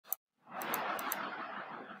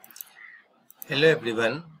Hello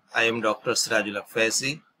everyone, I am Dr. Sirajul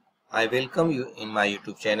Faizi. I welcome you in my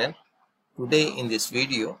YouTube channel. Today in this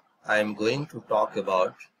video, I am going to talk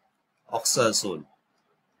about Oxazole.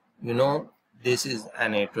 You know, this is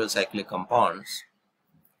an heterocyclic compound.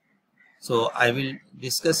 So I will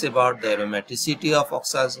discuss about the aromaticity of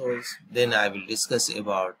oxazoles, then I will discuss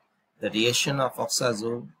about the reaction of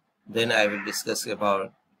oxazole, then I will discuss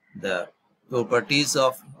about the properties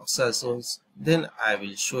of oxazoles, then I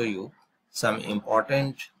will show you some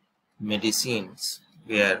important medicines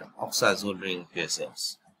where oxazole ring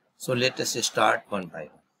presence. So let us start one by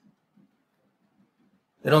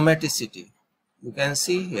one. Aromaticity. You can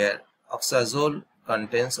see here oxazole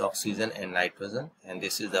contains oxygen and nitrogen, and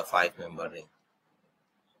this is the 5-member ring.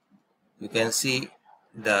 You can see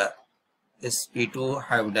the sp2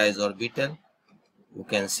 hybridized orbital. You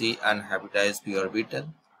can see unhybridized p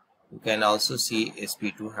orbital. You can also see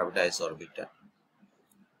sp2 hybridized orbital.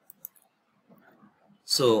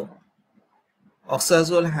 So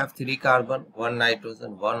oxazole have 3 carbon, 1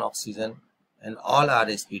 nitrogen, 1 oxygen, and all are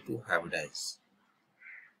sp2 hybridized.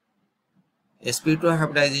 sp2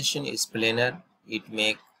 hybridization is planar. It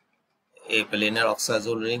makes a planar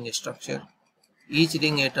oxazole ring structure. Each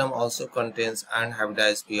ring atom also contains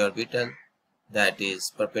unhybridized p orbital that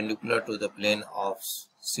is perpendicular to the plane of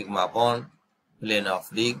sigma bond, plane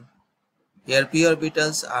of ring. Here p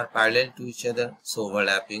orbitals are parallel to each other, so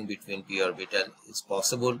overlapping between p orbital is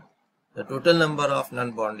possible. The total number of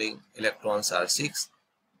non-bonding electrons are 6,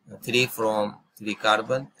 3 from 3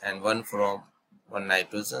 carbon and 1 from 1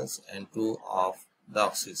 nitrogens and 2 of the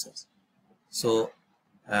oxygens. So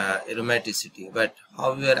aromaticity, but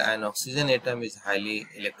however an oxygen atom is highly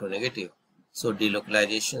electronegative, so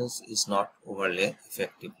delocalization is not overlay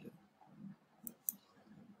effectively.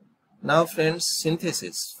 Now friends,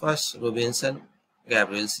 synthesis. First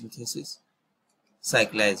Robinson-Gabriel synthesis,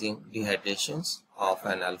 cyclizing dehydrations of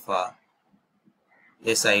an alpha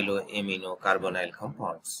acyloamino carbonyl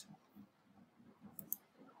compounds.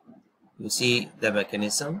 You see the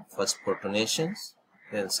mechanism: first protonations,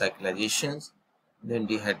 then cyclizations, then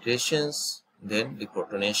dehydrations, then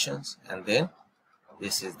deprotonations, and then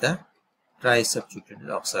this is the trisubstituted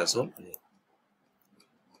oxazole ring.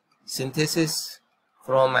 Synthesis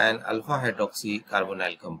from an alpha hydroxy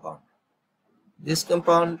carbonyl compound. This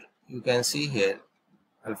compound you can see here,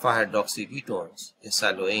 alpha hydroxy ketones,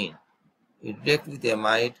 acyloane. It reacts with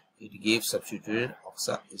amide, it gives substituted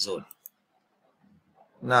oxazole.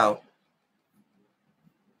 Now,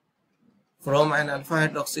 from an alpha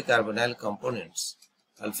hydroxy carbonyl components,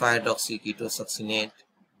 alpha hydroxy ketosuccinate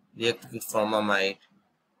react with formamide,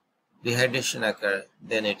 dehydration occurs,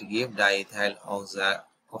 then it gives diethyl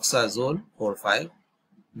oxazole 4,5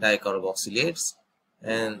 dicarboxylates,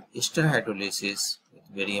 and ester hydrolysis with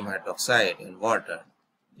barium hydroxide and water.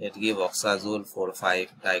 It gives oxazole 4,5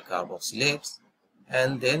 dicarboxylates,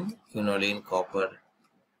 and then quinoline copper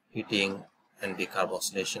heating and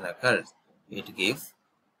decarboxylation occurs. It gives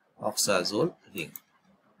oxazole ring.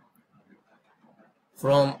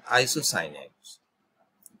 From isocyanide.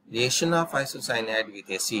 Reaction of isocyanide with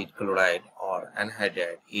acid, chloride or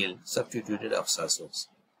anhydride yield substituted oxazoles.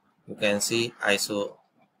 You can see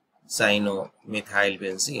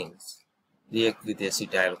isocyanomethyl-benzenes react with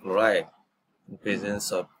acetyl chloride in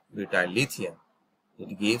presence of butyl lithium.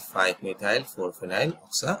 It gives 5-methyl-4-phenyl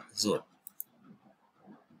oxazole.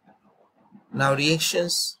 Now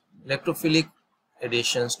reactions, electrophilic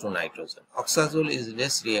additions to nitrogen. Oxazole is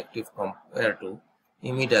less reactive compared to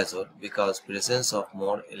imidazole because presence of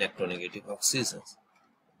more electronegative oxygens.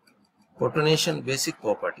 Protonation basic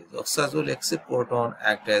properties. Oxazole accept proton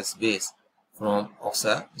act as base from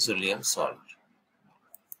oxazolium salt.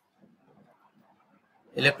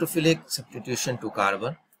 Electrophilic substitution to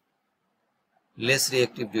carbon. Less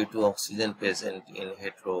reactive due to oxygen present in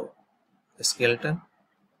heteroskeleton.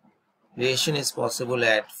 Reaction is possible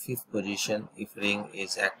at 5th position if ring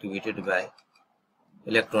is activated by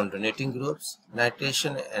electron donating groups.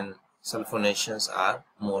 Nitration and sulfonations are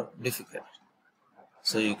more difficult.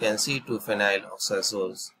 So you can see 2-phenyl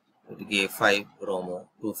oxazoles, it gave 5-bromo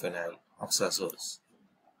 2-phenyl oxazoles.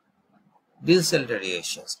 Diels-Celter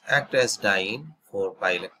reactions act as diene for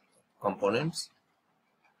pi components.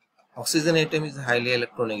 Oxygen atom is highly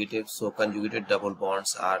electronegative, so conjugated double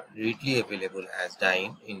bonds are readily available as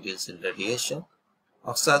diene in Diels-Celter reaction.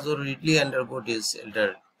 Oxazole readily undergo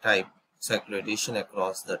Diels-Celter type cycloaddition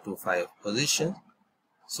across the 2,5 positions.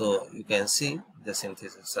 So you can see the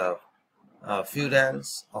synthesis of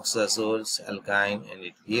furans, oxazoles, alkyne, and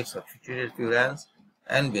it gives substituted furans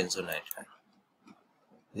and benzonitrile.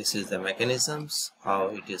 This is the mechanisms, how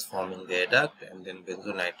it is forming the adduct and then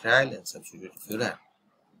benzonitrile and substituted furan.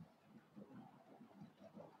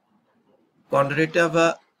 Quantitative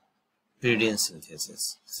pyridine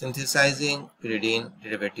synthesis. Synthesizing pyridine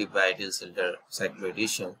derivative by diacetyl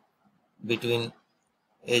cycloaddition between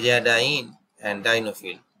azidyne and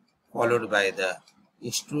dienophil, followed by the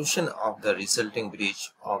extrusion of the resulting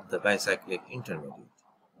bridge of the bicyclic intermediate.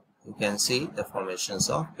 You can see the formations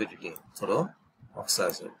of pyridine through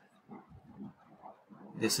oxazole.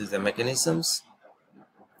 This is the mechanisms.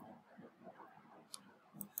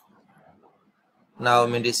 Now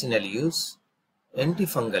medicinal use.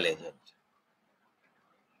 Antifungal agent.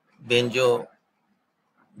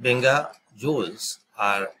 Bengazoles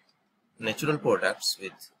are natural products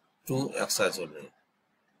with 2-oxazole,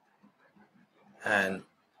 and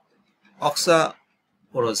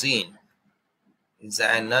oxaporozine is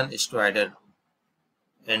a non-steroidal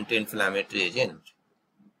anti-inflammatory agent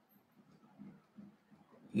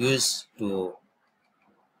used to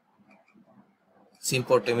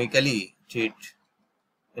symptomatically treat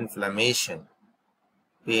inflammation,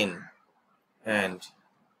 pain, and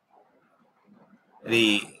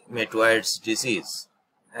rheumatoid disease,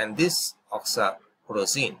 and this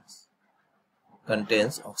oxaporozine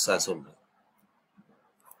contains oxazole.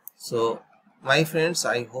 So my friends,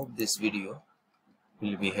 I hope this video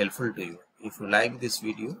will be helpful to you. If you like this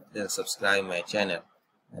video, then subscribe my channel,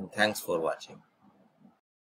 and thanks for watching.